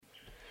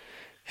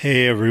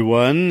Hey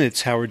everyone,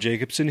 it's Howard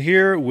Jacobson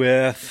here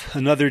with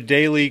another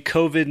daily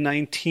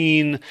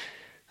COVID-19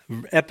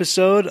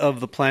 episode of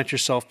the Plant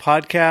Yourself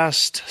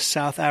podcast,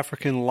 South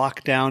African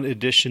Lockdown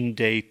Edition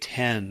Day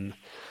 10.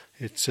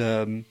 It's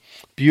a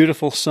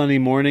beautiful sunny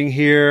morning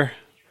here,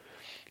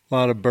 a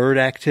lot of bird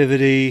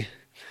activity,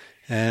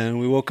 and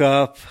we woke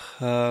up,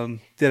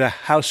 did a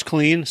house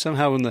clean.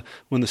 Somehow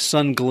when the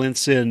sun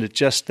glints in, it's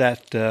just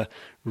that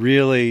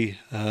really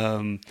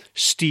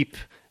steep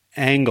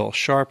angle,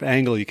 sharp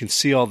angle. You can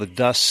see all the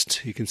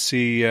dust. You can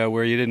see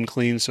where you didn't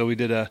clean. So we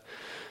did a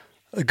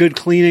good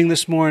cleaning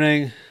this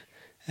morning.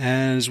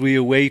 And as we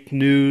await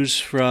news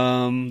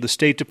from the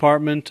State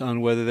Department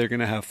on whether they're going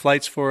to have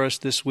flights for us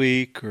this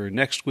week or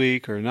next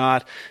week or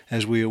not,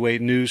 as we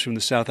await news from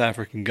the South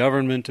African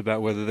government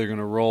about whether they're going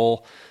to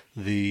roll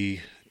the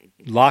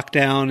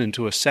lockdown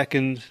into a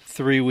second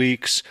 3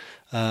 weeks,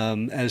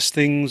 as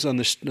things on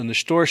the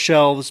store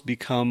shelves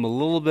become a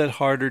little bit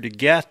harder to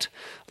get,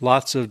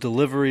 lots of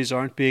deliveries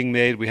aren't being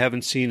made. We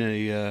haven't seen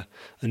a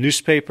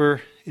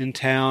newspaper in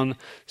town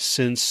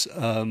since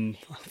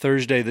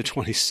Thursday the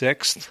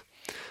 26th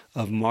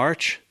of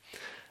March.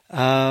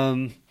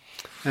 And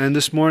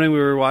this morning we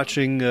were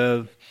watching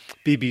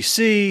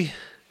BBC,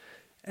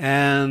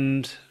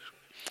 and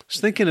I was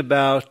thinking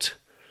about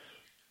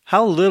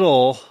how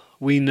little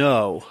we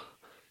know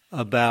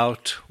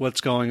about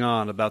what's going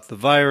on, about the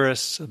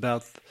virus,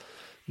 about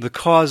the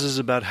causes,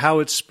 about how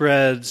it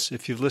spreads.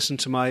 If you've listened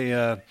to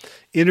my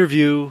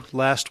interview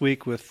last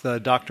week with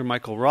Dr.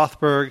 Michael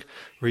Rothberg,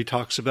 where he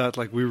talks about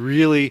we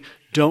really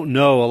don't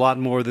know a lot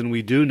more than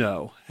we do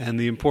know, and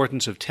the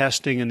importance of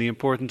testing and the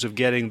importance of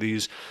getting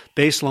these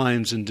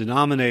baselines and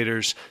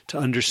denominators to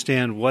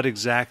understand what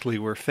exactly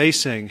we're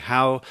facing,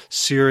 how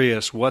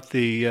serious, what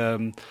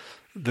the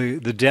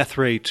death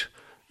rate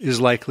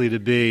is likely to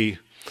be.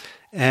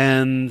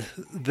 And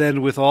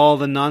then with all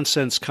the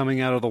nonsense coming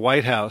out of the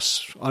White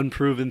House,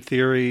 unproven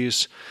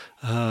theories,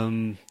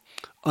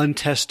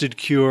 untested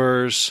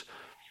cures,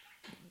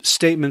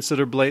 statements that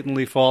are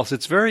blatantly false,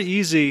 it's very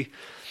easy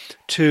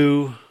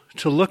to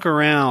look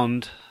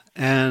around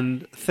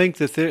and think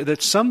that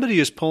somebody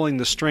is pulling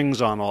the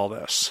strings on all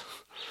this,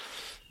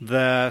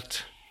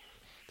 that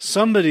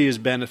somebody is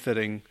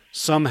benefiting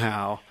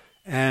somehow,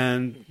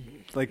 and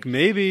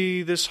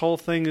maybe this whole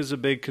thing is a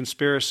big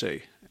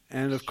conspiracy.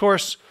 And of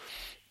course,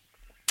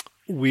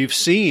 we've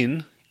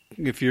seen,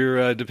 if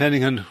you're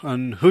depending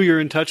on who you're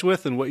in touch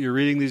with and what you're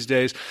reading these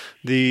days,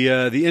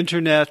 the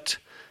internet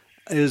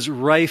is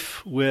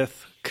rife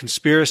with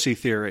conspiracy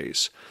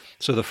theories.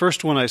 So the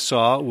first one I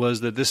saw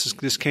was that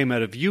this came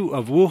out of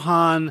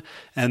Wuhan,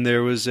 and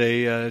there was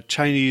a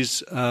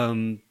Chinese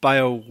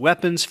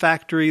bioweapons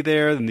factory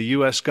there, and the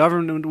U.S.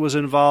 government was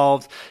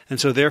involved,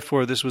 and so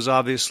therefore this was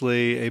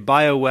obviously a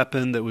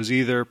bioweapon that was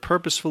either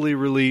purposefully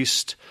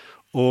released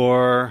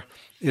or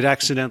it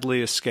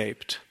accidentally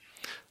escaped.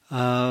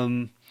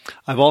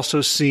 I've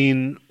also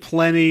seen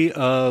plenty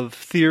of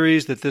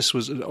theories that this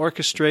was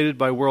orchestrated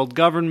by world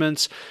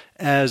governments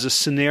as a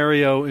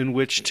scenario in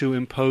which to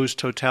impose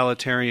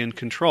totalitarian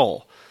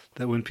control,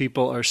 that when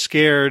people are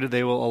scared,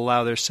 they will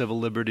allow their civil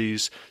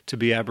liberties to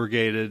be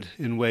abrogated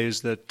in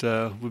ways that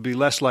would be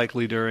less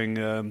likely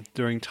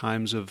during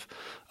times of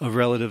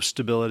relative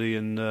stability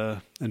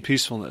and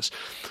peacefulness.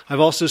 I've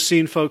also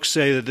seen folks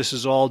say that this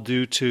is all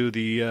due to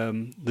the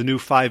new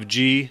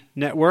 5G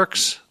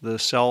networks, the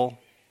cell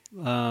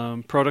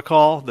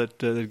protocol that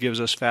gives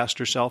us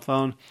faster cell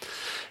phone.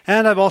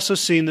 And I've also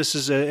seen this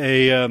as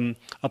a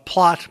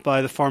plot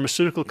by the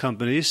pharmaceutical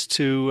companies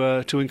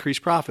to increase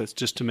profits,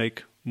 just to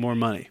make more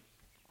money.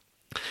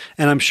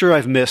 And I'm sure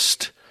I've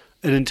missed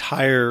an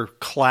entire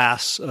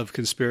class of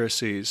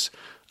conspiracies.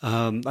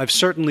 I've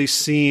certainly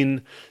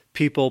seen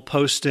people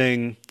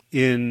posting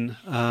in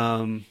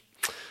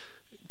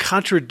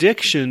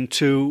contradiction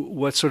to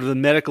what sort of the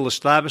medical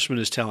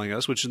establishment is telling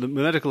us, which the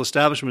medical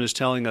establishment is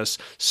telling us,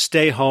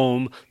 stay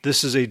home,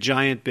 this is a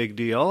giant big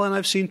deal. And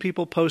I've seen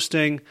people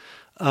posting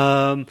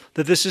that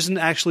this isn't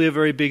actually a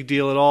very big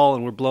deal at all,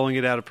 and we're blowing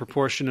it out of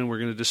proportion, and we're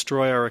going to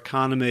destroy our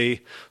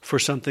economy for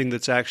something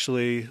that's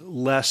actually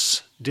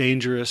less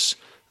dangerous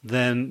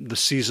than the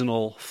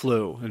seasonal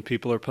flu. And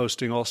people are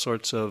posting all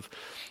sorts of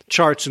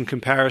charts and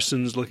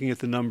comparisons, looking at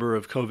the number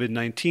of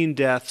COVID-19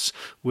 deaths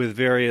with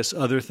various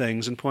other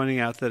things and pointing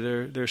out that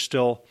they're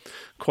still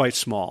quite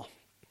small.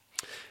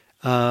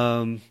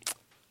 Some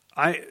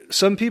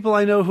people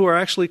I know who are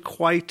actually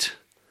quite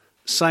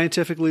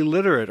scientifically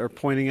literate are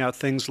pointing out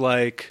things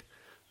like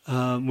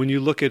when you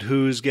look at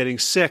who's getting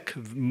sick,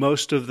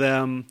 most of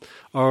them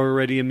are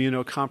already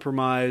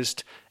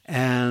immunocompromised,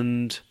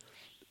 and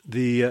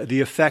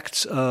the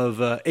effects of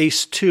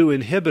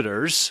ACE2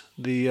 inhibitors,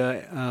 the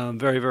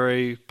very,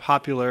 very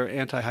popular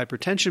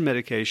antihypertension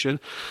medication,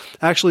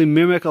 actually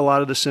mimic a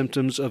lot of the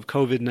symptoms of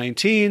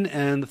COVID-19,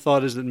 and the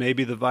thought is that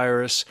maybe the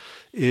virus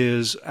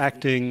is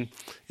acting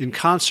in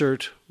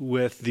concert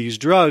with these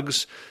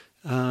drugs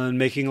and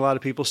making a lot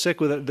of people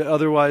sick with it that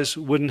otherwise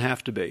wouldn't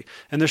have to be.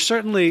 And there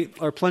certainly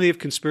are plenty of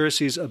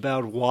conspiracies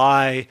about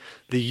why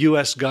the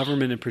U.S.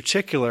 government in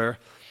particular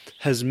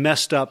has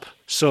messed up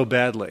so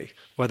badly,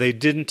 why they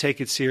didn't take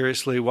it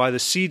seriously, why the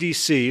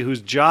CDC,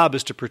 whose job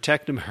is to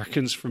protect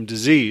Americans from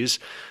disease,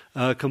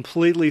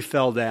 completely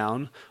fell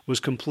down, was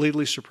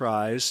completely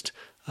surprised,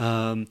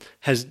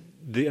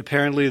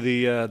 apparently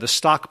the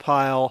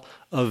stockpile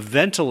of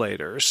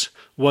ventilators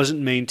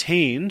wasn't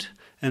maintained,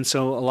 and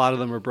so a lot of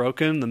them are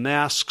broken. The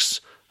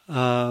masks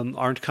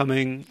aren't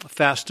coming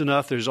fast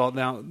enough. There's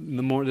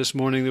this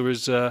morning there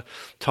was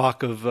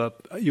talk of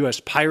U.S.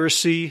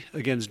 piracy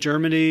against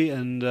Germany,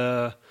 and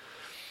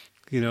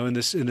in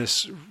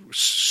this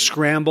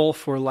scramble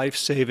for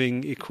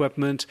life-saving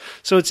equipment.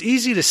 So it's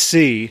easy to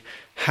see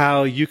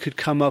how you could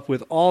come up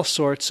with all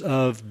sorts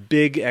of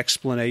big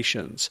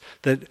explanations,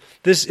 that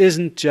this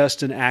isn't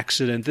just an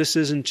accident, this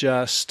isn't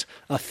just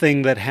a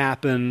thing that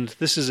happened,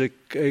 this is a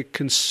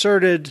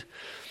concerted,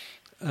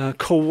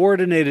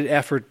 coordinated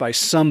effort by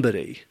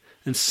somebody,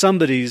 and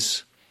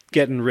somebody's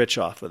getting rich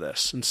off of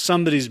this, and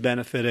somebody's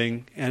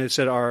benefiting, and it's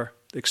at our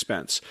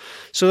expense.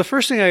 So the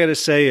first thing I got to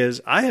say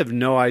is I have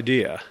no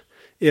idea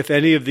if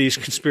any of these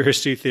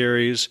conspiracy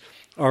theories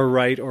are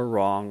right or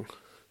wrong.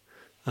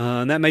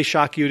 And that may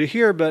shock you to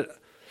hear, but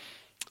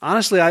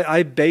honestly,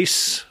 I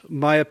base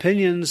my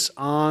opinions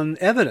on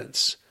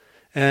evidence.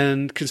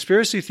 And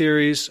conspiracy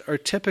theories are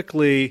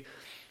typically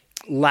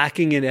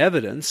lacking in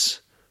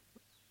evidence,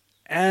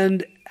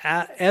 and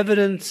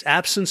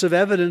absence of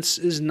evidence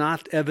is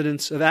not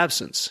evidence of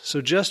absence. So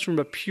just from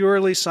a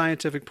purely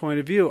scientific point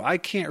of view, I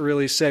can't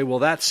really say, well,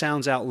 that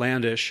sounds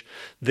outlandish,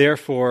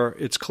 therefore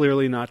it's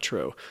clearly not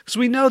true. Because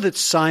we know that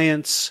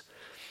science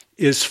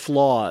is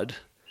flawed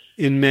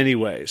in many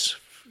ways.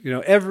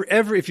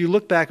 If you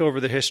look back over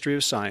the history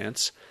of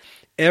science,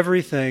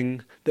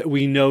 everything that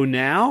we know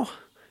now,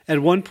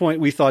 at one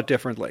point we thought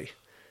differently.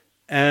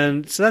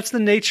 And so that's the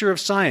nature of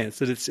science,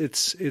 that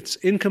it's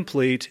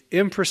incomplete,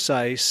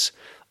 imprecise,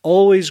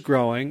 always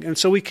growing. And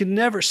so we can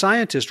never,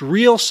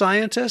 real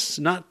scientists,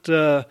 not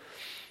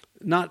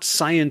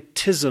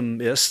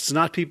scientismists,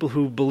 not people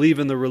who believe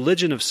in the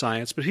religion of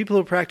science, but people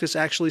who practice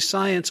actually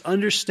science,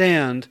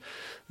 understand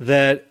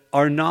that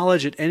our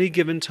knowledge at any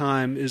given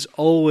time is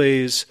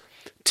always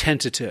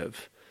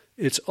tentative.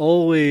 It's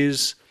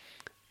always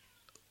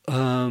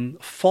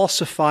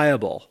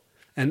falsifiable.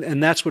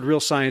 And that's what real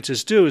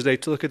scientists do, is they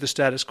look at the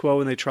status quo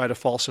and they try to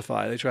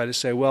falsify. They try to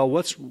say, well,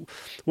 what's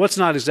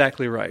not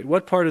exactly right?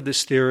 What part of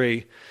this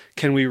theory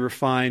can we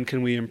refine?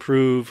 Can we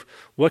improve?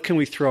 What can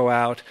we throw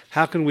out?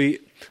 How can we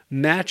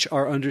match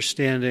our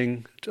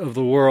understanding of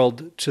the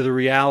world to the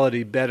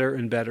reality better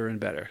and better and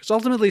better? Because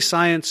ultimately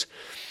science,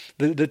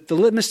 the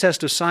litmus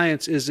test of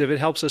science is if it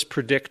helps us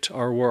predict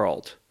our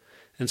world.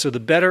 And so the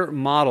better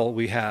model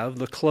we have,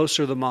 the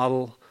closer the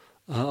model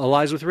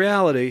aligns with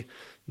reality,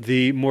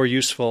 the more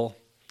useful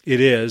it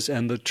is,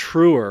 and the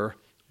truer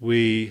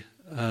we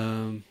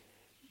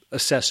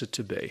assess it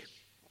to be.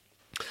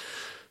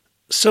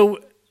 So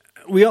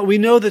we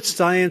know that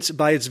science,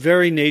 by its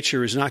very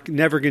nature, is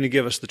never going to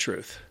give us the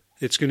truth.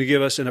 It's going to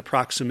give us an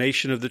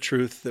approximation of the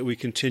truth that we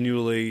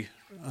continually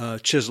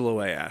chisel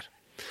away at.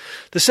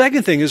 The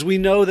second thing is we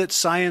know that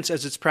science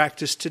as it's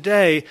practiced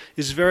today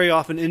is very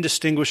often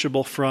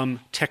indistinguishable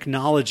from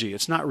technology.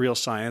 It's not real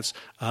science.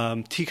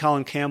 T.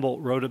 Colin Campbell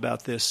wrote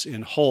about this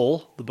in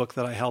Whole, the book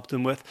that I helped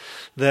him with,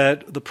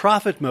 that the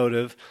profit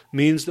motive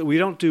means that we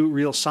don't do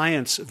real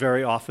science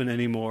very often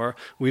anymore.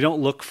 We don't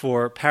look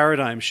for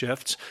paradigm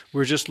shifts.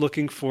 We're just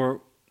looking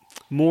for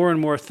more and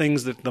more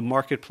things that the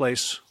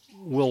marketplace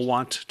will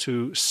want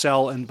to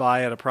sell and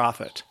buy at a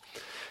profit.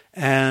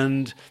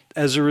 And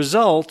as a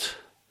result,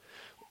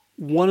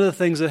 one of the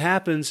things that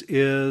happens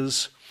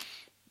is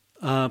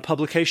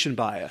publication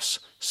bias.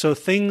 So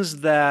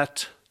things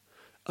that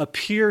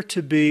appear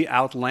to be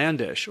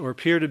outlandish or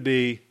appear to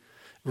be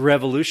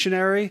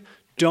revolutionary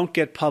don't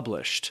get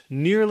published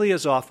nearly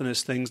as often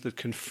as things that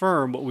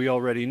confirm what we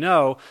already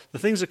know. The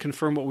things that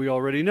confirm what we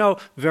already know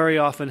very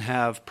often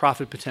have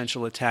profit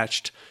potential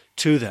attached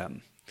to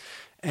them.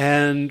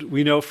 And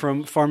we know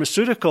from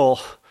pharmaceutical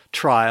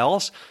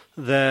trials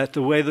that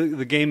the way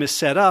the game is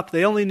set up,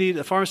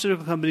 a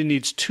pharmaceutical company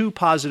needs 2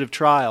 positive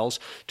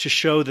trials to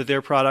show that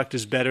their product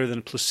is better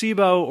than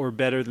placebo or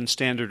better than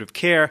standard of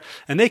care,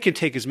 and they can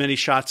take as many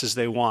shots as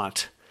they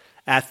want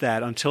at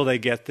that until they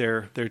get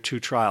their 2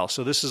 trials.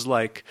 So this is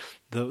like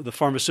the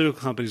pharmaceutical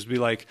companies would be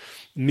like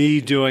me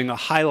doing a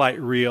highlight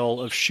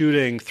reel of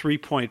shooting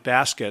 3-point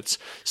baskets,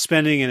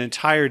 spending an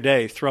entire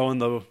day throwing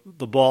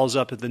the balls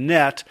up at the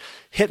net,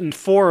 hitting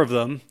 4 of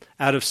them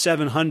out of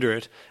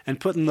 700, and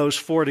putting those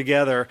 4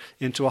 together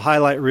into a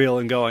highlight reel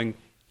and going,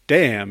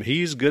 damn,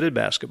 he's good at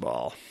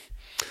basketball.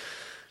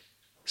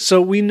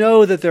 So we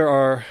know that there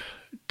are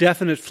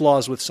definite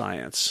flaws with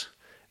science.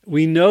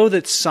 We know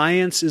that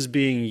science is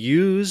being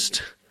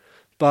used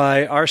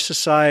by our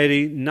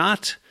society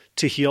not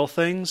to heal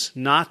things,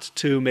 not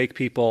to make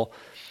people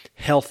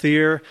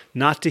healthier,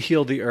 not to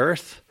heal the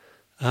earth,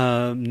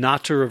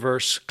 not to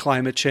reverse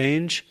climate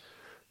change,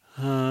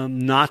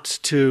 not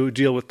to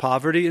deal with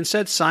poverty.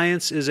 Instead,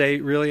 science is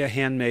really a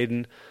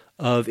handmaiden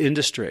of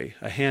industry,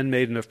 a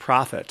handmaiden of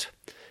profit.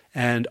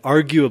 And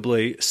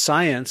arguably,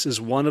 science is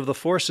one of the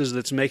forces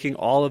that's making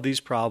all of these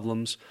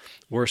problems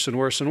worse and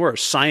worse and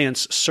worse.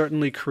 Science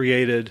certainly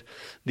created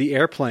the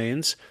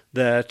airplanes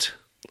that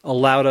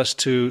allowed us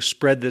to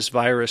spread this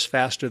virus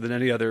faster than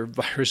any other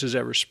virus has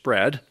ever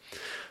spread.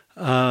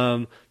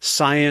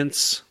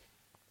 Science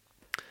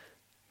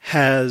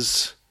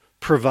has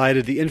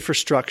provided the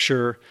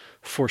infrastructure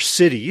for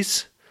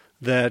cities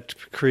that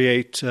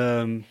create,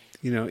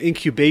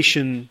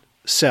 incubation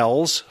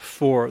cells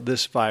for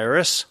this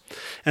virus.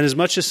 And as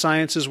much as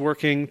science is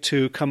working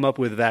to come up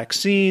with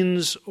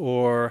vaccines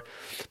or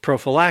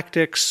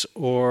prophylactics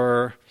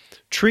or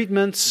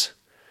treatments,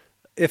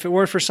 if it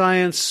weren't for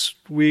science,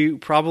 we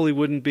probably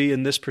wouldn't be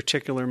in this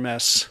particular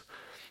mess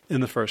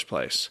in the first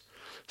place.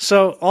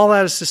 So all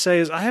that is to say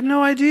is I have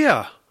no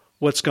idea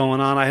what's going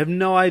on. I have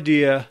no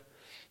idea,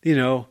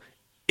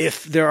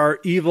 if there are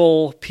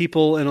evil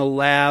people in a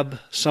lab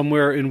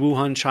somewhere in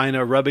Wuhan,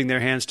 China, rubbing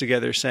their hands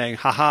together saying,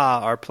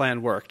 "Ha-ha, our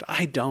plan worked."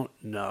 I don't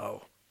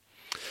know.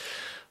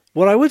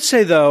 What I would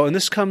say, though, and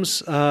this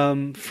comes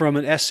from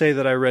an essay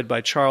that I read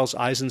by Charles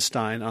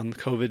Eisenstein on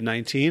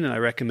COVID-19, and I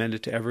recommend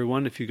it to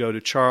everyone. If you go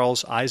to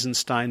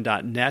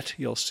charleseisenstein.net,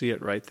 you'll see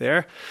it right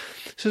there.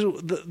 So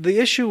the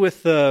issue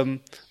with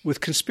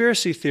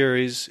conspiracy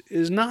theories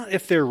is not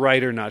if they're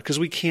right or not, because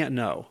we can't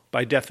know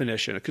by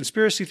definition. A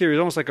conspiracy theory is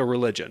almost like a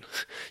religion.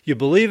 You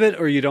believe it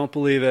or you don't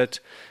believe it.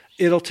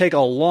 It'll take a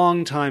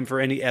long time for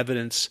any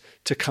evidence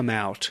to come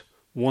out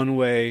one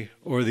way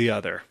or the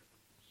other.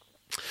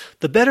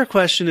 The better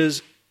question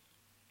is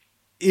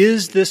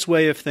this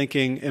way of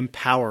thinking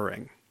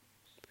empowering?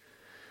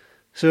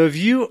 So if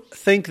you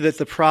think that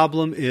the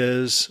problem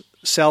is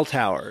cell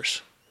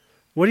towers,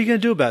 what are you going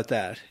to do about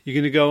that? You're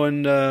going to go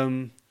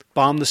and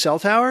bomb the cell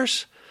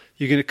towers?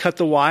 You're going to cut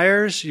the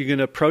wires? You're going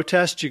to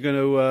protest? You're going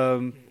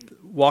to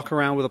walk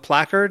around with a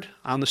placard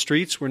on the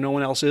streets where no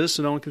one else is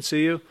so no one can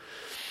see you?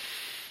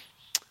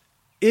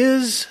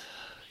 Is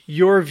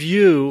your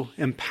view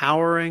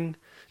empowering?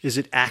 Is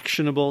it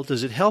actionable?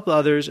 Does it help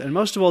others? And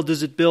most of all,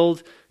 does it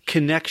build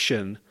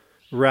connection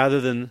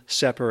rather than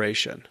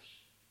separation?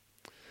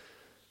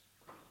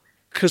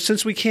 Because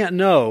since we can't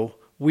know,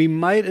 we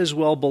might as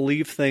well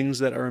believe things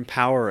that are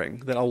empowering,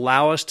 that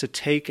allow us to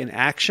take an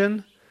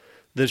action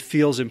that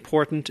feels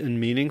important and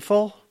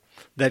meaningful,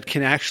 that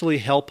can actually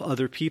help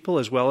other people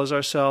as well as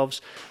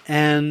ourselves,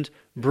 and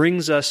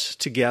brings us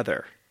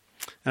together.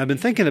 And I've been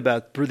thinking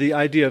about the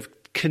idea of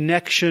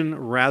connection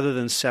rather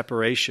than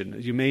separation.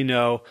 You may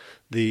know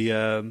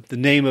the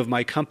name of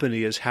my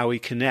company is How We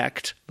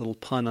Connect, little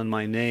pun on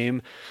my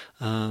name.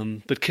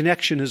 But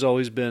connection has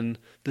always been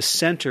the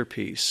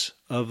centerpiece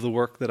of the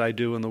work that I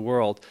do in the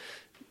world,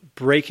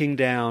 breaking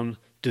down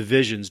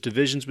divisions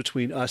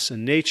between us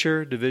and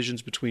nature,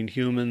 divisions between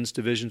humans,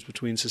 divisions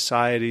between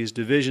societies,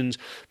 divisions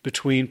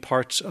between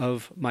parts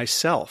of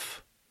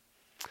myself,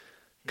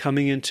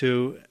 coming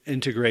into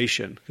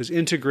integration. Because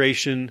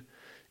integration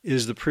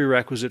is the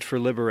prerequisite for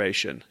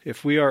liberation.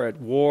 If we are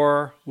at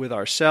war with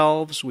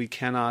ourselves, we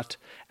cannot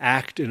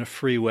act in a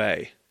free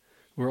way.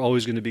 We're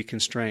always going to be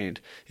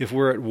constrained. If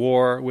we're at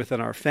war within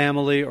our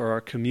family or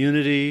our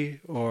community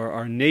or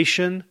our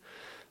nation,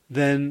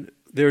 then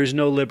there is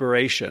no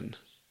liberation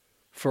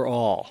for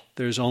all.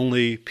 There's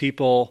only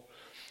people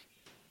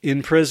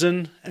in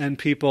prison and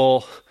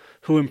people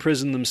who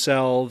imprison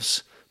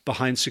themselves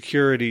behind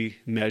security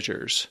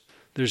measures.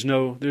 There's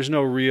no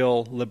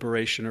real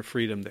liberation or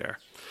freedom there.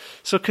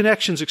 So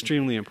connection is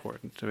extremely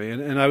important to me.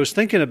 And I was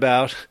thinking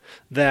about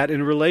that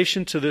in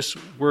relation to this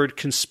word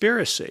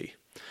conspiracy,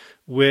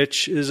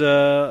 which is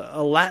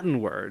a Latin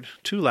word,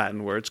 two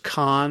Latin words,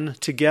 con,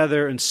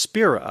 together, and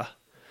spira.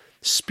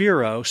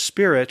 Spiro,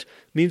 spirit,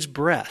 means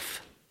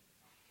breath,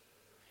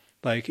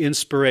 like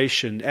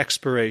inspiration,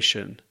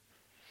 expiration.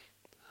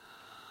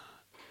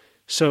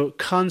 So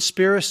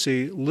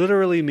conspiracy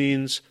literally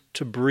means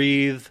to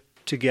breathe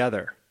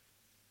together.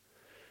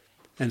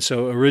 And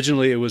so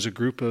originally it was a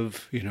group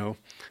of,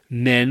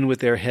 men with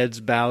their heads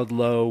bowed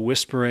low,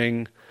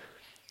 whispering,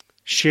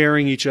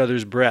 sharing each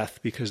other's breath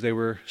because they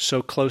were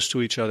so close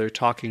to each other,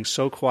 talking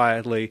so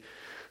quietly,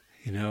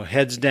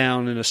 heads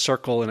down in a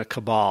circle in a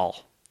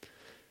cabal.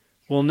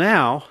 Well,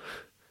 now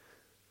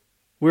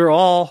we're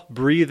all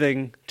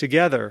breathing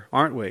together,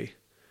 aren't we?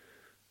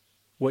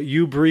 What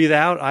you breathe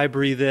out, I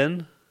breathe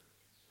in.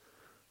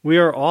 We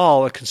are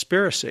all a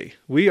conspiracy.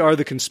 We are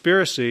the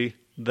conspiracy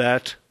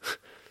that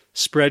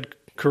spread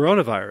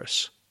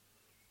coronavirus.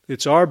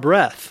 It's our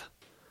breath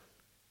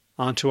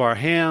onto our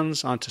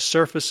hands, onto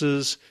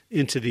surfaces,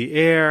 into the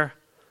air.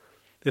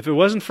 If it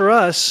wasn't for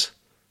us,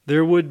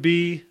 there would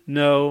be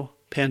no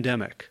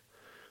pandemic.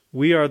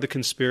 We are the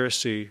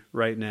conspiracy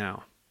right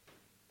now.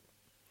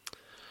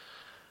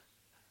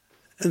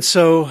 And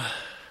so,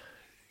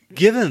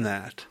 given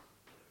that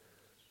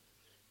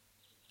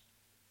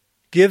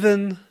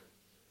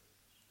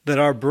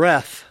our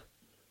breath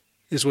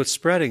is what's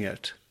spreading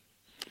it,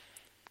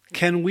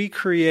 can we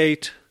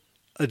create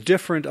a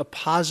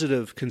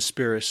positive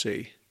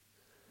conspiracy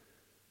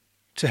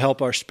to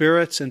help our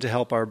spirits and to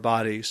help our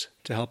bodies,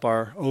 to help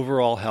our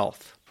overall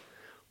health?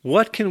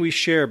 What can we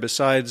share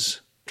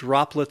besides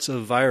droplets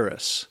of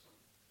virus?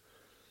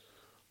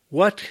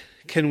 What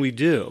can we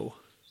do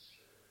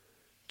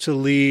to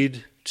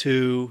lead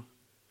to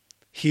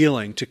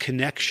healing, to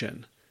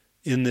connection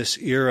in this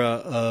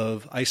era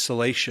of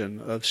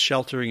isolation, of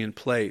sheltering in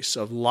place,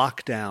 of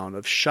lockdown,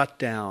 of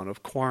shutdown,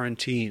 of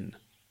quarantine?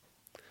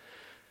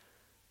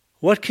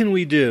 What can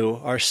we do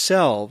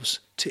ourselves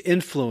to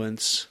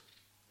influence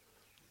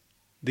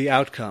the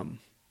outcome,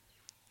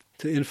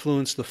 to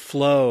influence the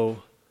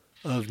flow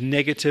of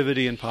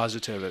negativity and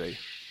positivity?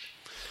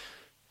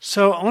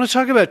 So I want to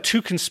talk about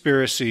two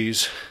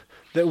conspiracies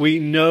that we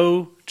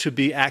know to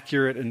be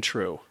accurate and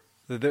true,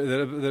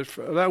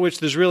 about which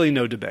there's really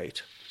no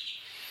debate,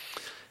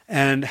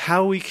 and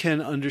how we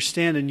can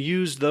understand and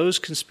use those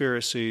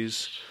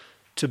conspiracies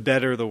to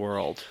better the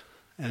world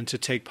and to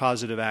take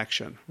positive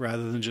action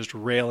rather than just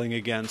railing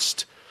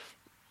against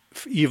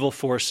evil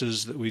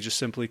forces that we just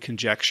simply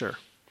conjecture.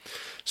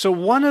 So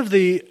one of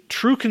the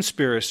true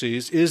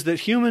conspiracies is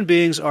that human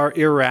beings are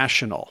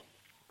irrational.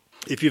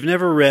 If you've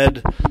never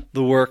read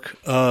the work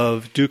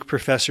of Duke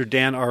Professor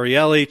Dan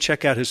Ariely,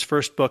 check out his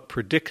first book,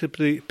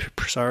 Predictably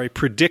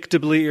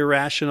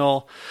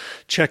Irrational.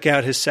 Check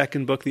out his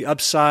second book, The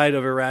Upside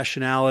of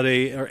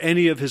Irrationality, or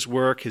any of his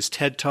work, his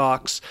TED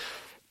Talks.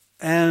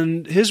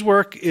 And his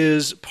work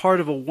is part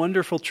of a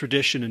wonderful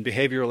tradition in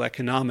behavioral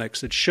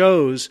economics that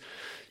shows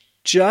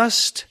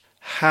just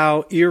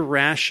how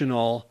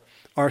irrational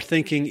our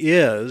thinking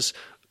is.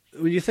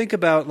 When you think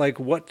about like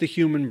what the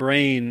human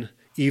brain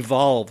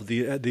evolved,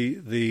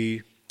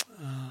 the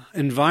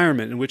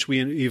environment in which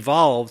we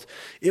evolved,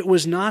 it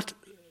was not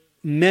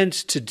meant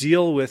to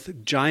deal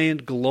with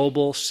giant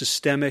global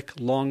systemic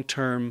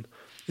long-term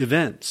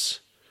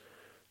events.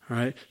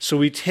 Right? So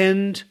we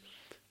tend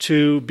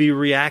to be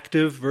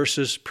reactive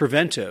versus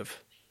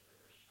preventive.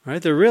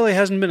 Right? There really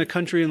hasn't been a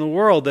country in the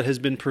world that has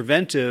been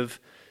preventive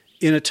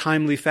in a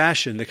timely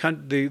fashion.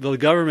 The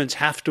governments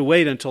have to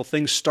wait until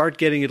things start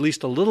getting at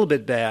least a little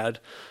bit bad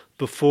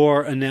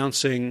before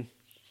announcing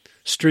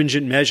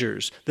stringent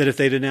measures that if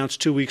they'd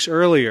announced 2 weeks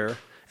earlier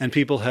and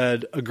people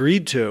had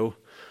agreed to,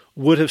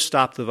 would have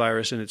stopped the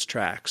virus in its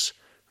tracks.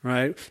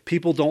 Right?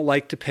 People don't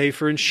like to pay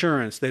for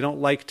insurance. They don't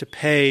like to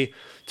pay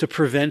to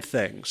prevent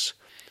things.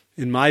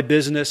 In my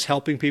business,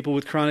 helping people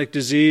with chronic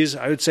disease,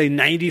 I would say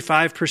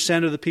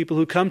 95% of the people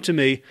who come to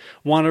me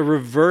want to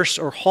reverse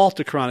or halt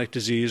a chronic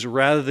disease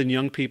rather than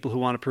young people who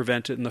want to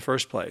prevent it in the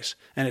first place.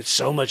 And it's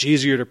so much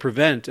easier to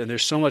prevent, and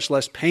there's so much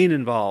less pain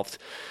involved.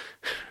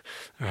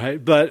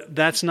 Right? But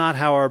that's not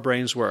how our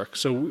brains work.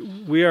 So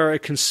we are a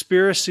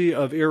conspiracy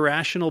of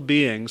irrational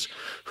beings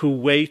who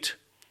wait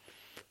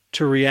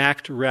to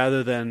react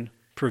rather than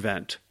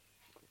prevent.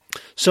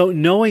 So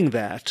knowing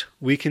that,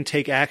 we can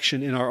take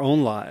action in our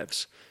own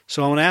lives.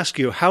 So I want to ask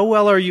you, how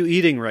well are you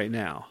eating right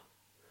now?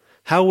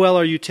 How well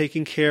are you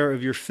taking care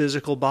of your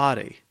physical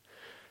body?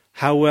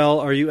 How well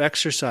are you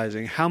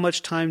exercising? How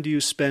much time do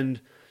you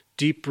spend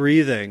deep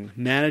breathing,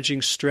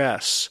 managing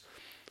stress,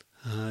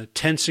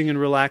 tensing and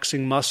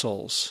relaxing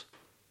muscles?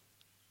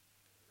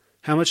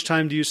 How much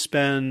time do you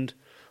spend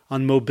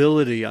on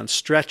mobility, on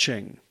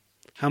stretching?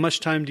 How much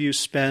time do you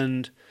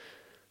spend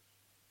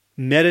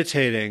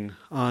meditating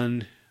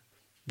on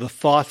the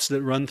thoughts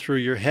that run through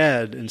your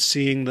head and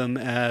seeing them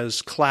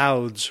as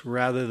clouds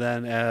rather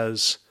than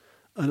as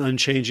an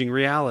unchanging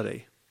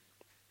reality?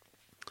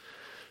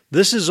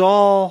 This is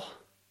all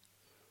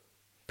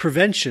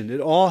prevention.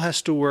 It all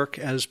has to work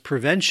as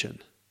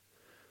prevention.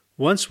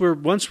 Once we're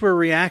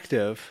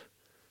reactive,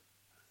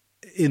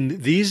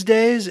 in these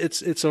days,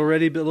 it's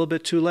already a little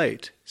bit too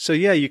late. So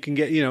yeah, you can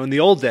get, in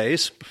the old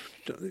days,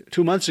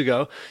 2 months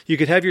ago, you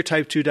could have your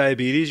type 2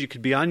 diabetes, you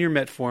could be on your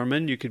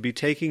metformin, you could be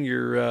taking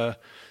your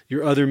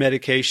other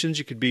medications,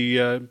 you could be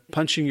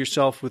punching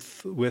yourself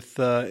with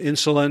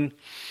insulin,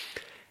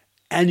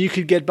 and you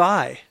could get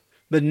by.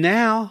 But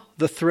now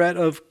the threat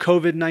of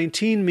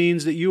COVID-19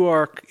 means that you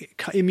are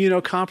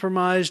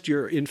immunocompromised,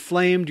 you're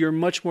inflamed, you're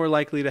much more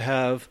likely to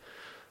have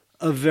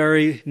a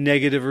very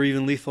negative or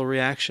even lethal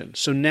reaction.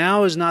 So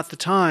now is not the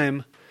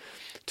time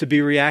to be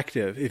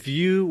reactive.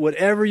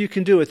 Whatever you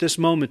can do at this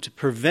moment to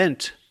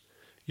prevent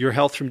your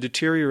health from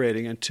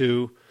deteriorating and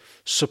to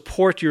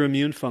support your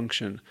immune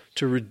function,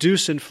 to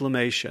reduce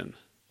inflammation,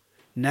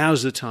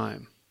 now's the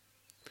time.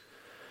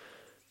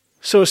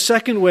 So a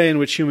second way in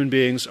which human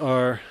beings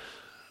are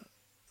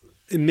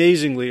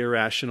amazingly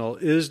irrational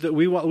is that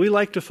we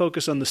like to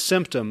focus on the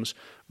symptoms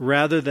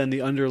rather than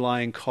the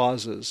underlying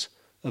causes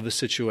of a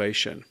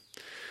situation.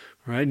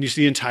 Right? And you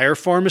see the entire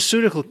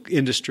pharmaceutical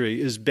industry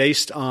is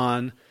based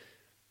on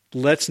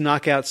let's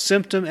knock out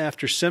symptom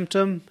after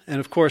symptom. And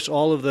of course,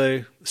 all of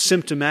the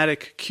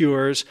symptomatic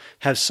cures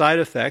have side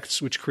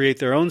effects which create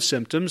their own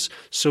symptoms.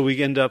 So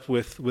we end up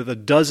with a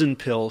dozen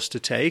pills to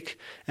take.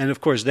 And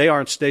of course,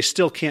 they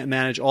still can't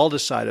manage all the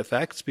side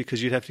effects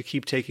because you'd have to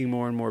keep taking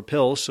more and more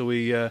pills. So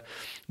we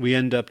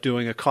end up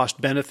doing a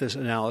cost-benefit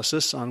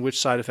analysis on which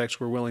side effects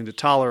we're willing to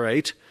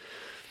tolerate.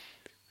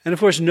 And of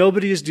course,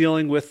 nobody is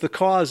dealing with the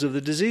cause of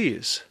the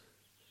disease.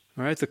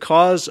 All right? The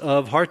cause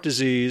of heart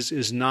disease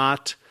is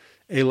not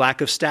a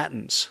lack of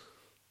statins.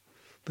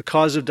 The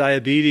cause of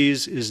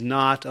diabetes is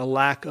not a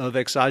lack of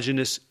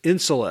exogenous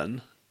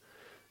insulin.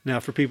 Now,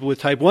 for people with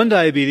type 1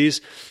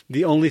 diabetes,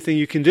 the only thing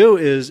you can do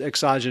is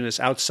exogenous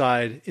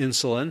outside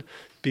insulin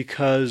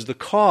because the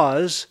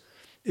cause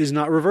is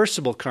not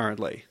reversible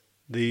currently.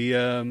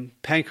 The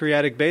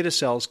pancreatic beta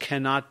cells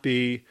cannot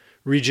be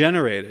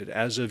regenerated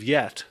as of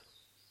yet.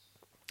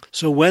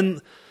 So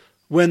when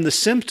the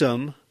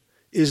symptom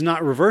is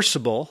not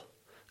reversible,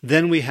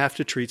 then we have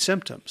to treat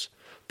symptoms.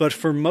 But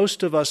for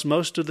most of us,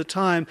 most of the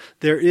time,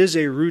 there is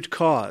a root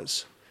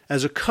cause.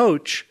 As a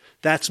coach,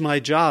 that's my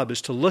job,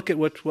 is to look at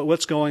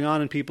what's going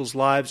on in people's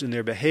lives, in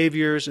their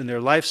behaviors, in their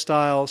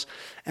lifestyles,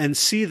 and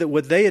see that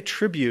what they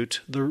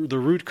attribute, the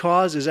root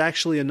cause, is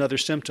actually another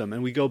symptom.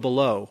 And we go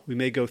below. We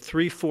may go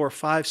 3, 4,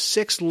 5,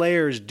 6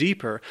 layers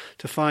deeper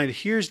to find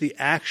here's the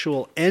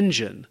actual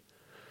engine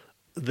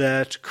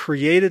that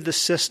created the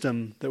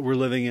system that we're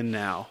living in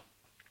now.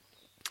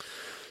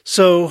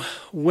 So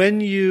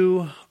when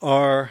you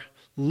are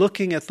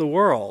looking at the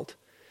world,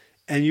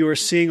 and you are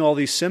seeing all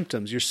these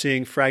symptoms. You're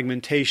seeing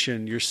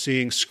fragmentation. You're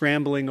seeing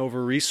scrambling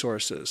over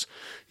resources.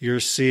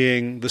 You're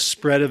seeing the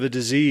spread of a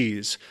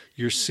disease.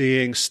 You're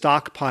seeing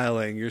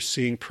stockpiling. You're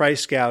seeing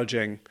price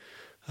gouging.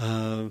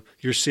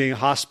 You're seeing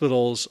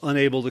hospitals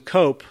unable to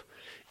cope.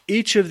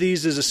 Each of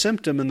these is a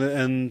symptom,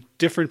 and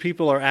different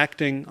people are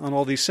acting on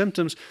all these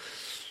symptoms.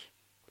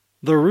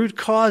 The root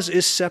cause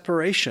is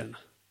separation.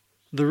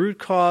 The root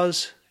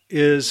cause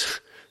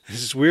is...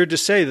 It's weird to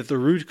say that the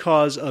root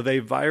cause of a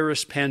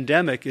virus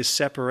pandemic is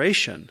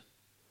separation,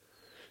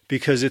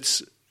 because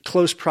it's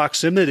close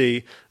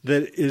proximity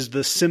that is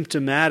the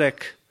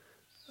symptomatic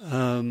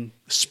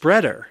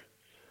spreader.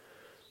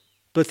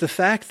 But the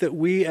fact that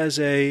we as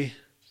a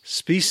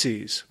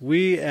species,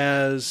 we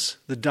as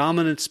the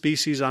dominant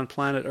species on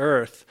planet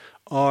Earth,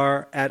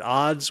 are at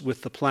odds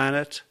with the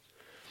planet,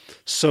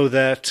 so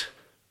that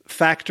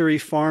factory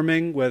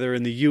farming, whether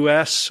in the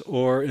U.S.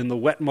 or in the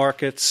wet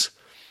markets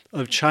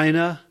of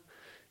China,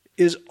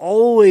 is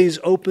always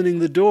opening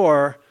the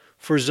door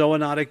for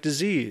zoonotic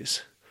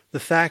disease. The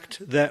fact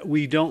that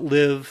we don't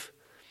live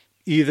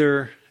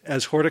either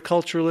as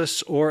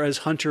horticulturalists or as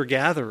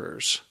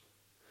hunter-gatherers,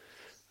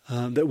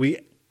 that we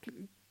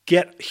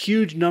get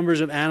huge numbers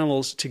of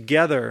animals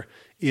together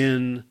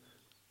in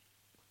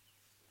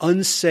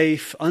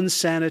unsafe,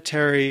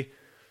 unsanitary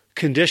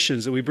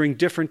conditions, that we bring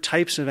different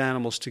types of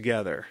animals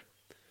together.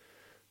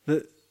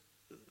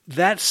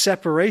 That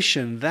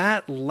separation,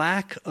 that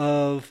lack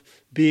of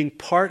being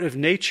part of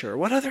nature,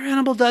 what other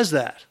animal does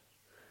that?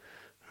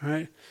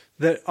 Right?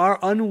 That our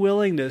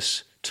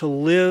unwillingness to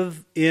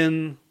live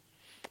in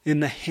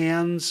the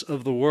hands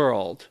of the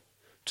world,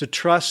 to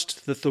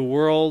trust that the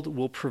world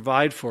will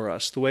provide for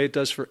us the way it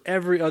does for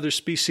every other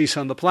species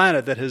on the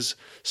planet that has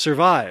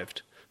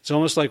survived. It's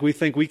almost like we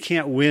think we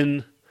can't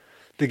win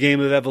the game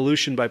of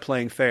evolution by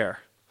playing fair.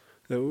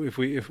 That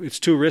if it's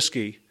too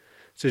risky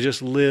to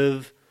just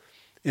live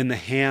in the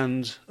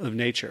hands of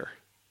nature.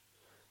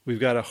 We've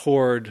got to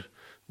hoard,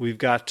 we've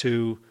got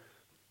to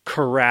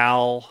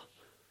corral,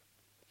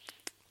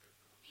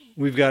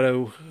 we've got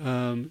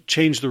to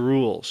change the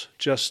rules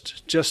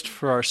just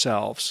for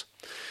ourselves.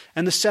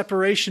 And the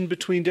separation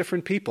between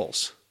different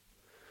peoples,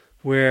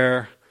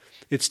 where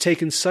it's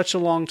taken such a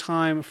long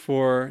time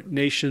for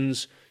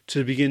nations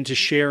to begin to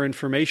share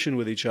information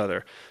with each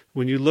other.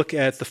 When you look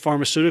at the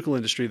pharmaceutical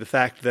industry, the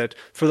fact that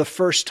for the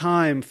first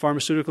time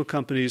pharmaceutical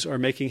companies are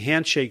making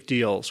handshake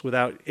deals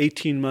without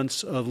 18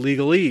 months of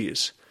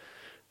legalese.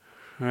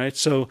 All right?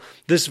 So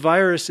this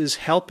virus is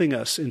helping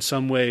us in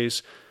some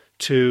ways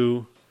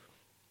to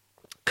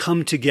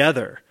come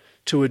together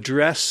to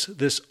address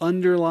this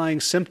underlying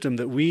symptom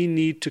that we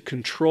need to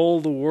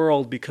control the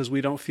world because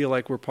we don't feel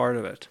like we're part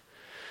of it.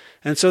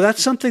 And so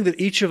that's something that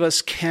each of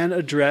us can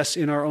address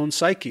in our own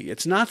psyche.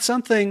 It's not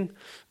something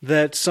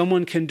that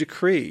someone can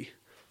decree.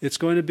 It's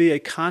going to be a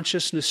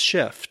consciousness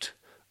shift.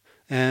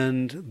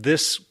 And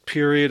this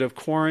period of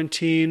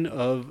quarantine,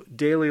 of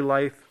daily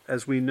life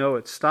as we know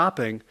it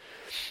stopping,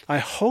 I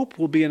hope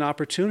will be an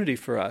opportunity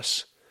for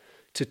us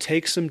to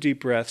take some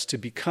deep breaths, to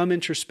become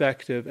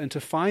introspective, and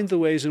to find the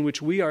ways in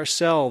which we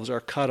ourselves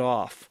are cut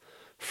off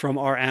from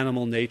our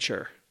animal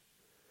nature.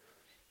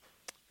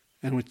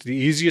 And the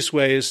easiest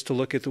way is to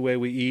look at the way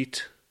we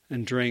eat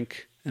and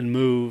drink and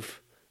move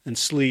and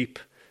sleep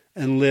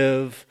and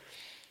live.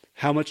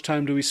 How much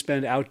time do we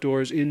spend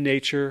outdoors in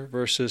nature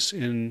versus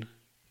in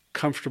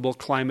comfortable,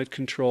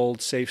 climate-controlled,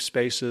 safe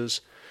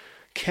spaces?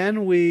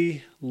 Can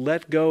we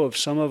let go of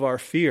some of our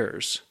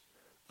fears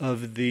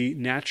of the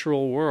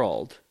natural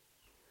world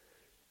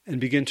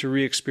and begin to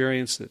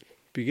re-experience it?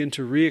 Begin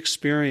to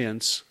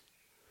re-experience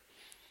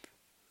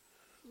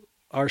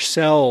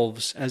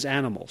ourselves as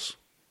animals.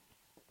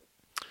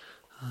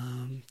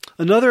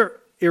 Another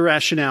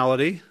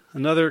irrationality,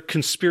 another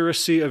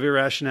conspiracy of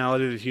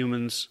irrationality that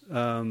humans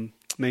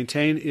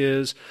maintain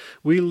is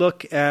we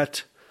look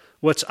at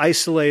what's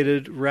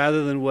isolated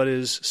rather than what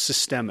is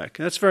systemic.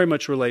 And that's very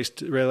much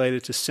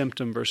related to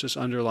symptom versus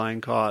underlying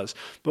cause.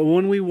 But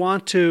when we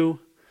want to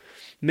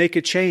make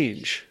a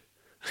change,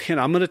 and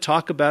I'm going to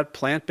talk about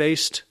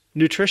plant-based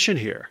nutrition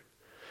here,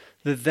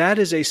 that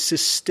is a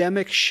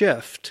systemic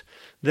shift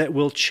that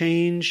will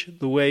change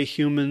the way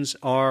humans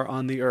are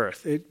on the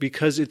earth,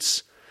 because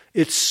it's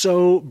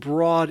so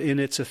broad in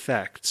its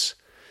effects.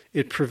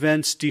 It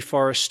prevents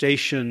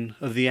deforestation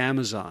of the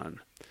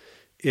Amazon.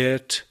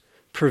 It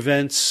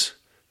prevents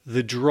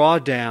the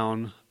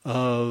drawdown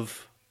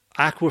of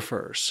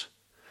aquifers.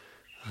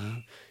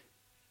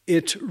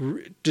 It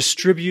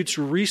distributes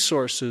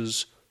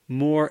resources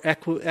more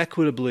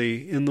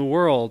equitably in the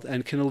world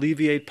and can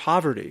alleviate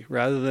poverty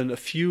rather than a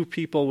few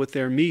people with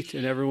their meat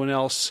and everyone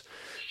else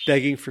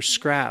begging for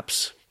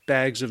scraps,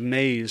 bags of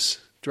maize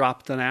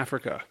dropped in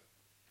Africa.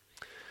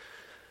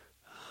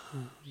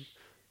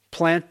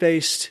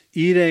 Plant-based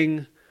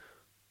eating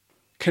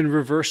can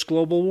reverse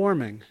global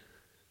warming.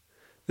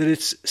 That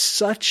it's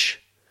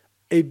such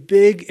a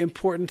big,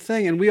 important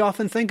thing. And we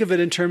often think of it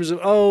in terms of,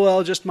 oh,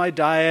 well, just my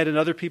diet and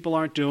other people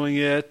aren't doing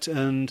it.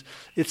 And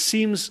it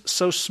seems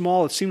so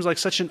small. It seems like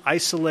such an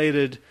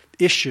isolated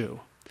issue.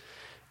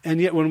 And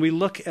yet when we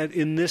look at,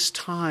 in this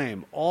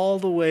time, all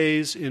the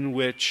ways in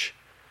which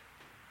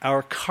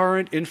our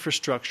current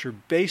infrastructure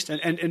based,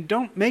 and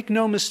don't make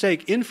no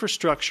mistake,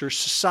 infrastructure,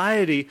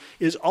 society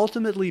is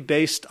ultimately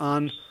based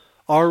on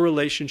our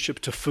relationship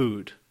to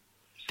food.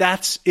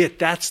 That's it.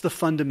 That's the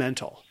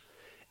fundamental.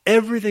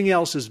 Everything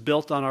else is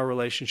built on our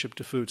relationship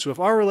to food. So if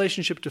our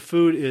relationship to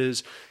food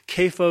is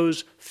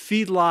CAFOs,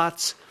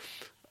 feedlots,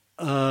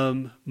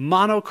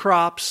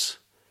 monocrops,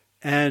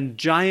 and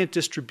giant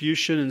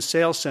distribution and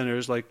sales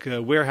centers like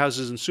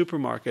warehouses and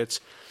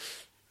supermarkets,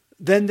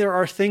 then there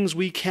are things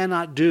we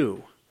cannot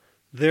do.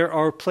 There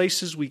are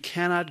places we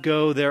cannot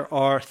go. There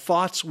are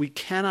thoughts we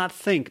cannot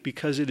think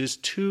because it is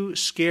too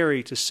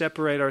scary to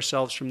separate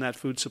ourselves from that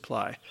food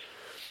supply.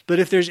 But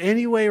if there's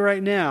any way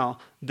right now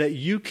that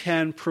you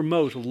can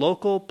promote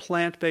local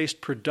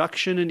plant-based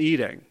production and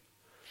eating,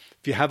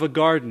 if you have a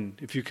garden,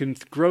 if you can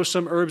grow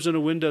some herbs in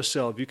a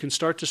windowsill, if you can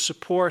start to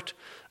support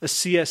a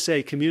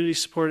CSA,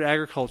 community-supported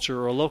agriculture,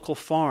 or a local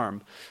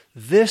farm,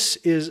 this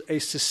is a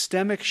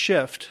systemic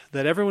shift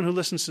that everyone who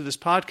listens to this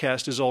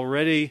podcast is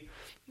already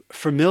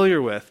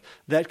familiar with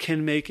that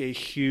can make a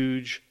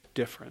huge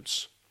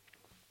difference.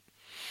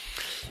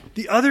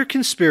 The other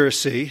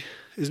conspiracy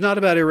is not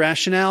about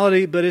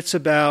irrationality, but it's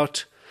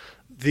about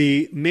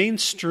the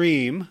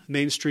mainstream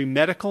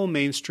medical,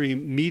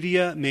 mainstream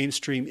media,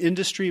 mainstream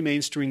industry,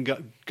 mainstream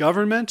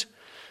government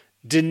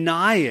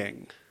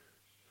denying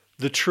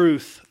the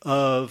truth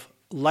of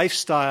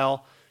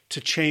lifestyle to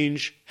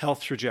change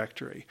health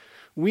trajectory.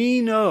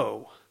 We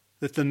know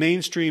that the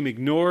mainstream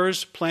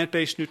ignores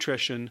plant-based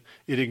nutrition,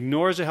 it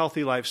ignores a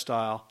healthy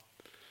lifestyle,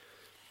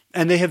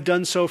 and they have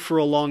done so for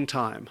a long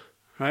time.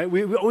 Right?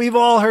 We've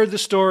all heard the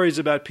stories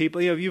about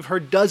people. You've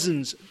heard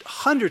dozens,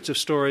 hundreds of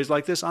stories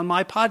like this on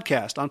my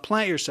podcast, on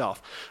Plant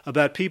Yourself,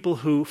 about people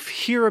who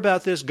hear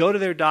about this, go to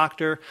their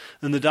doctor,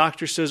 and the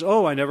doctor says,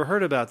 oh, I never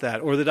heard about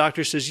that. Or the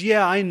doctor says,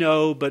 yeah, I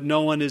know, but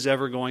no one is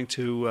ever going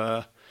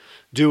to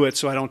do it,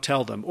 so I don't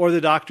tell them. Or the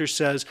doctor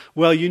says,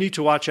 well, you need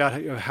to watch out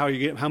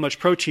how much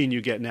protein you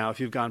get now if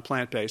you've gone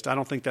plant-based. I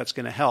don't think that's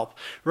going to help.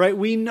 Right?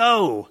 We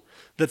know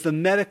that the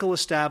medical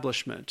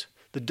establishment,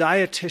 the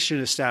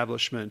dietitian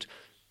establishment,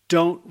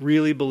 don't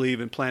really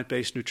believe in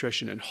plant-based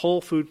nutrition and whole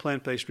food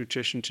plant-based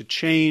nutrition to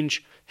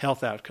change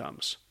health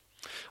outcomes.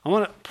 I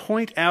want to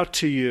point out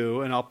to you,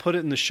 and I'll put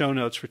it in the show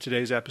notes for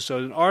today's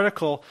episode, an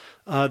article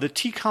that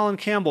T. Colin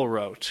Campbell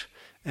wrote,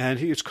 and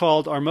it's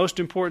called Our Most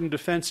Important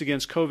Defense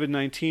Against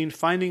COVID-19,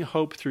 Finding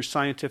Hope Through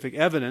Scientific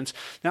Evidence.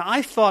 Now,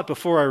 I thought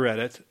before I read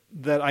it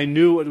that I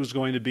knew what was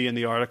going to be in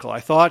the article. I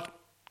thought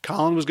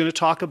Colin was going to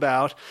talk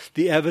about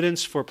the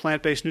evidence for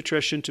plant-based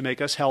nutrition to make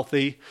us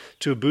healthy,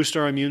 to boost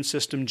our immune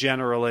system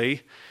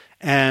generally,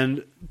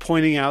 and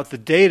pointing out the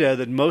data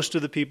that most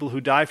of the people who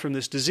die from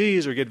this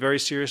disease or get very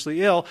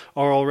seriously ill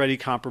are already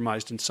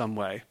compromised in some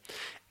way.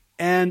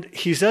 And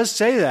he does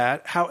say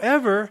that.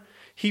 However,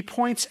 he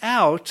points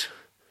out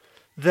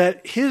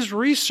that his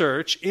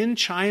research in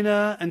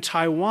China and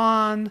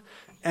Taiwan,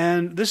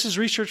 and this is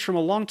research from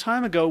a long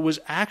time ago, was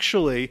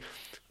actually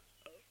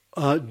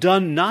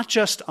done not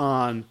just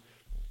on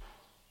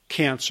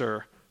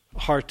cancer,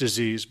 heart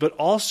disease, but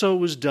also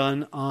was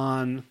done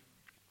on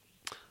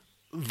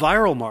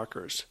viral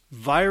markers,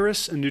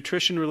 virus and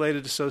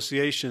nutrition-related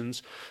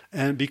associations.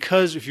 And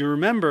because, if you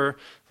remember,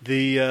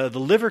 the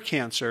liver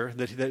cancer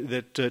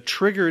that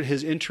triggered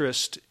his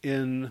interest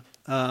in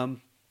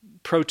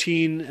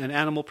protein and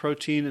animal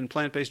protein and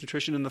plant-based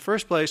nutrition in the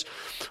first place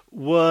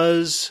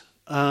was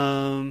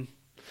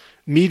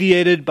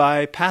mediated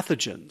by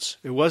pathogens.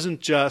 It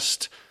wasn't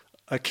just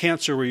a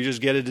cancer where you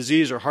just get a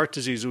disease or heart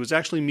disease. It was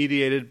actually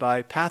mediated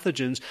by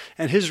pathogens.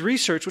 And his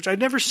research, which I'd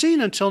never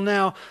seen until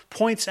now,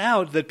 points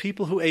out that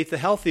people who ate the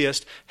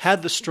healthiest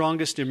had the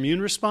strongest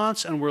immune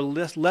response and were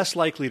less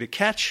likely to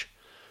catch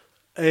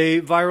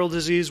a viral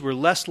disease, were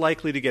less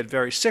likely to get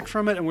very sick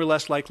from it, and were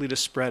less likely to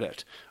spread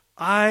it.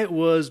 I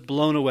was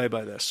blown away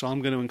by this, so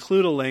I'm going to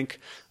include a link.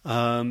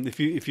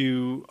 If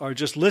you are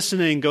just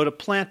listening, go to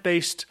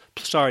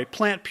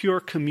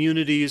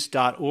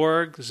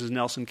plantpurecommunities.org. This is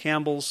Nelson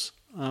Campbell's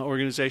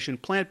organization,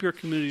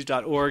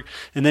 plantpurecommunities.org,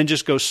 and then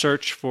just go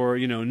search for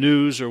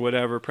news or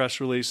whatever, press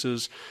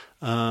releases.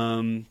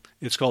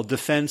 It's called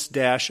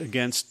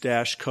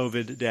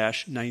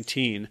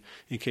Defense-Against-COVID-19,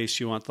 in case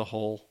you want the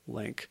whole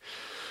link.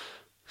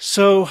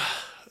 So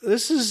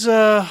this is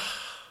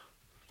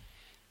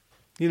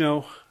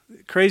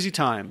crazy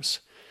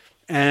times.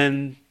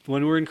 And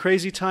when we're in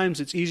crazy times,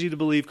 it's easy to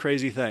believe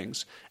crazy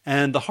things.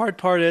 And the hard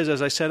part is,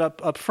 as I said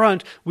up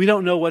front, we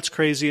don't know what's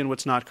crazy and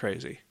what's not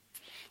crazy.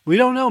 We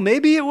don't know.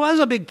 Maybe it was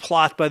a big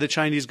plot by the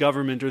Chinese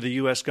government or the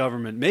U.S.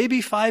 government. Maybe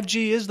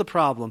 5G is the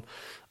problem.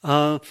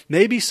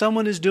 Maybe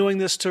someone is doing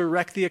this to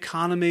wreck the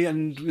economy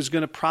and is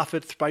going to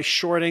profit by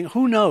shorting.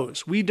 Who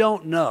knows? We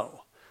don't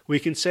know. We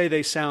can say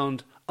they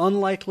sound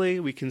unlikely.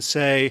 We can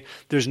say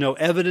there's no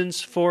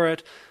evidence for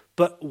it.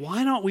 But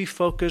why don't we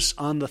focus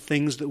on the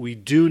things that we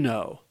do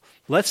know?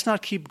 Let's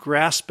not keep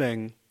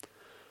grasping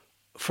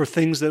for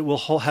things that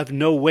will have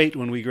no weight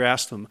when we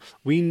grasp them.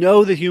 We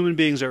know that human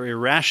beings are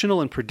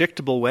irrational in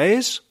predictable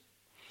ways,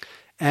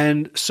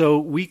 and so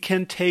we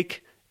can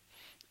take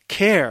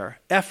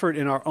effort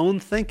in our own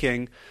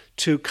thinking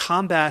to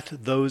combat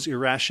those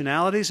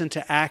irrationalities and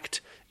to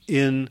act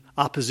in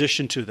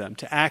opposition to them,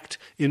 to act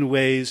in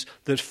ways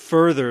that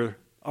further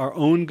our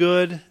own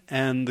good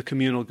and the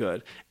communal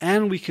good.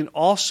 And we can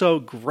also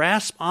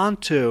grasp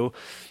onto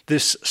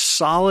this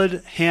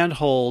solid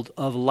handhold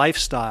of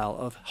lifestyle,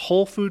 of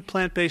whole food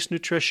plant-based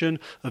nutrition,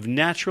 of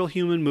natural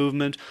human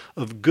movement,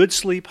 of good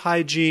sleep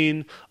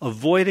hygiene,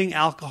 avoiding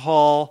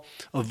alcohol,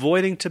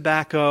 avoiding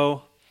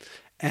tobacco,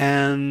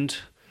 and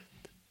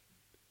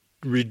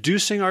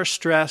reducing our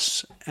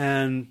stress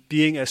and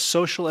being as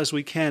social as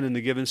we can in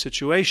the given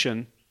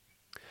situation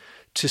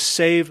to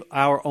save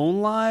our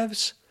own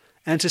lives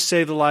and to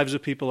save the lives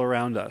of people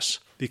around us,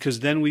 because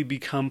then we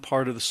become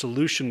part of the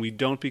solution. We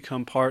don't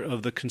become part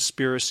of the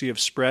conspiracy of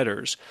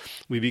spreaders.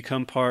 We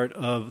become part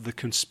of the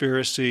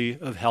conspiracy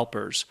of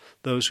helpers,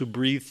 those who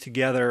breathe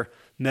together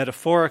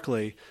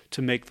metaphorically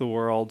to make the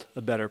world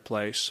a better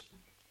place.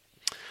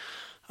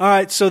 All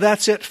right, so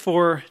that's it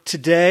for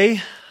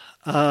today.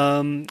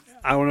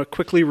 I want to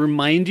quickly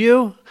remind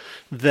you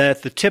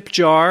that the tip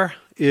jar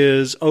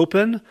is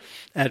open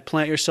at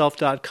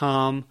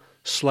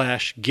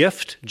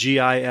plantyourself.com/gift,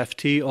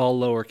 GIFT, all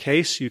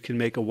lowercase. You can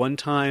make a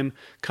one-time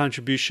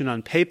contribution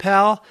on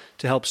PayPal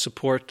to help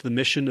support the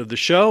mission of the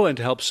show and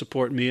to help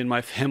support me and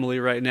my family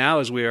right now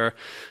as we are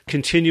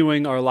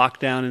continuing our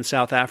lockdown in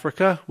South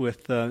Africa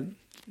with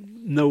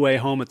no way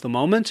home at the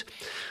moment.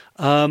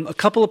 A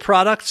couple of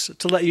products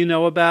to let you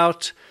know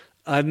about.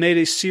 I've made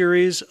a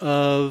series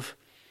of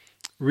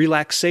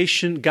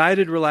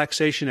guided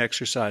relaxation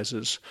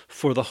exercises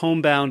for the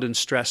homebound and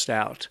stressed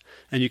out.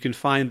 And you can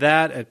find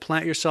that at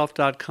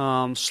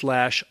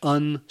plantyourself.com/unstress,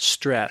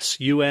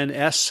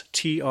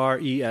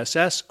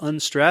 UNSTRESS,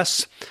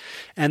 unstress.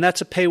 And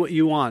that's a pay what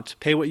you want,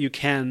 pay what you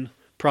can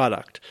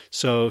product.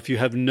 So if you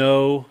have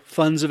no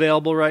funds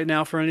available right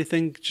now for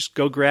anything, just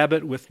go grab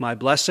it with my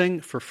blessing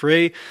for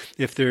free.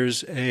 If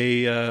there's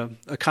a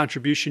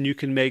contribution you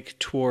can make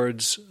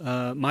towards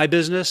my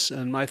business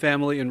and my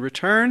family in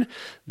return,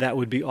 that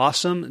would be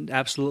awesome.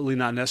 Absolutely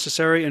not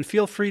necessary. And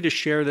feel free to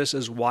share this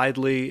as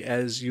widely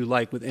as you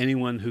like with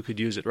anyone who could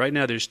use it. Right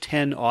now there's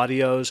 10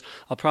 audios.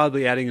 I'll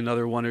probably be adding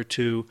another one or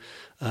two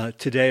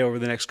today over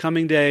the next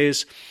coming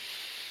days.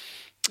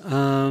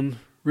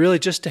 Really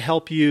just to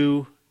help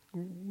you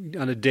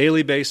on a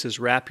daily basis,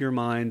 wrap your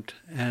mind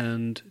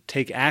and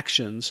take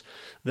actions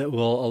that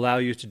will allow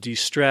you to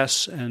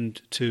de-stress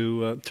and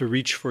to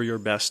reach for your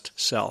best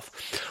self.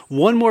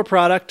 One more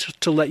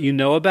product to let you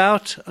know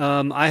about.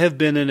 I have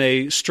been in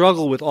a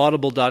struggle with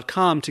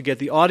Audible.com to get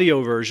the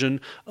audio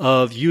version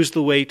of Use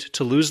the Weight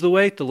to Lose the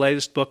Weight, the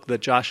latest book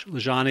that Josh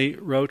Lajani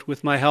wrote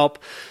with my help.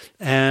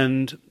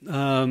 And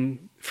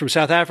from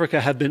South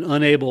Africa have been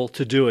unable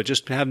to do it,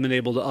 just haven't been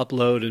able to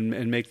upload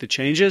and make the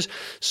changes.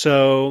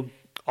 So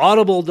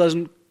Audible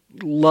doesn't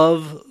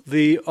love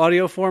the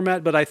audio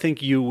format, but I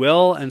think you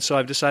will, and so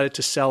I've decided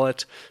to sell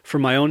it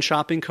from my own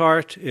shopping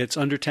cart. It's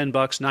under $10,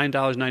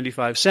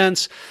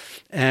 $9.95,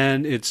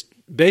 and it's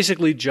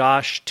basically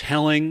Josh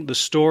telling the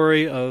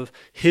story of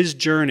his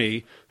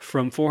journey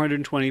from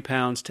 420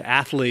 pounds to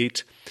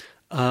athlete,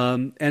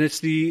 and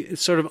it's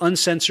sort of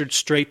uncensored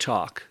straight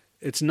talk.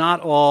 It's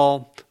not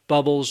all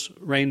bubbles,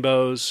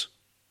 rainbows,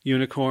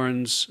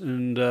 unicorns,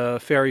 and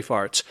fairy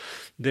farts.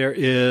 There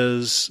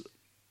is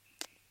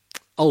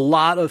a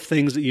lot of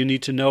things that you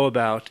need to know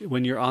about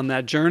when you're on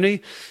that journey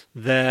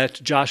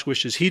that Josh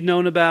wishes he'd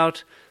known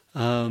about.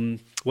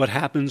 What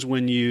happens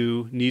when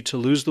you need to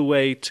lose the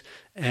weight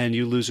and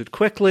you lose it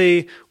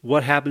quickly,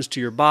 what happens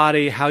to your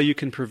body, how you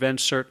can prevent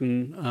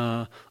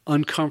certain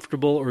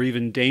uncomfortable or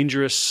even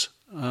dangerous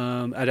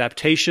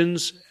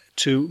adaptations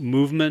to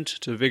movement,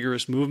 to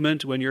vigorous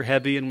movement when you're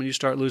heavy and when you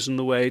start losing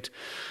the weight.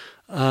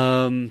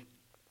 You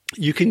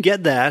can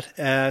get that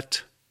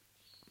at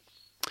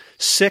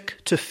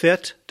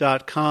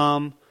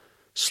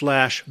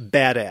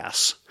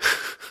sicktofit.com/badass.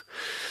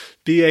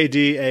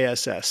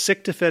 BADASS.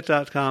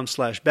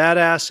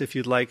 sicktofit.com/badass if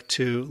you'd like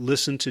to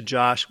listen to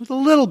Josh with a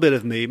little bit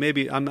of me.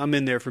 Maybe I'm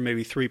in there for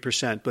maybe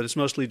 3%, but it's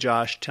mostly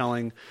Josh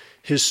telling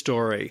his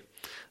story.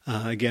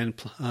 Again,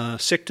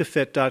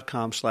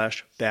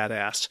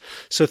 sicktofit.com/badass.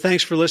 So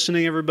thanks for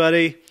listening,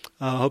 everybody.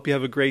 Hope you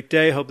have a great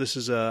day. Hope this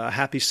is a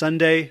happy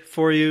Sunday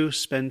for you.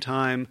 Spend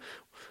time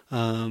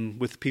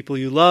with people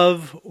you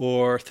love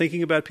or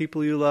thinking about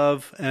people you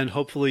love, and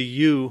hopefully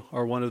you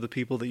are one of the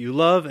people that you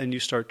love and you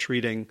start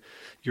treating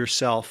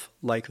yourself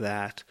like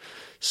that.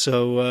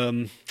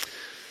 So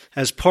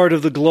as part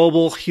of the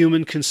global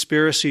human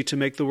conspiracy to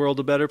make the world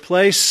a better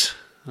place,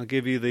 I'll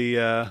give you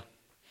the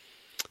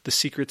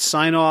secret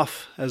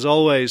sign-off. As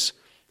always,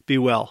 be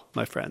well,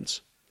 my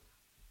friends.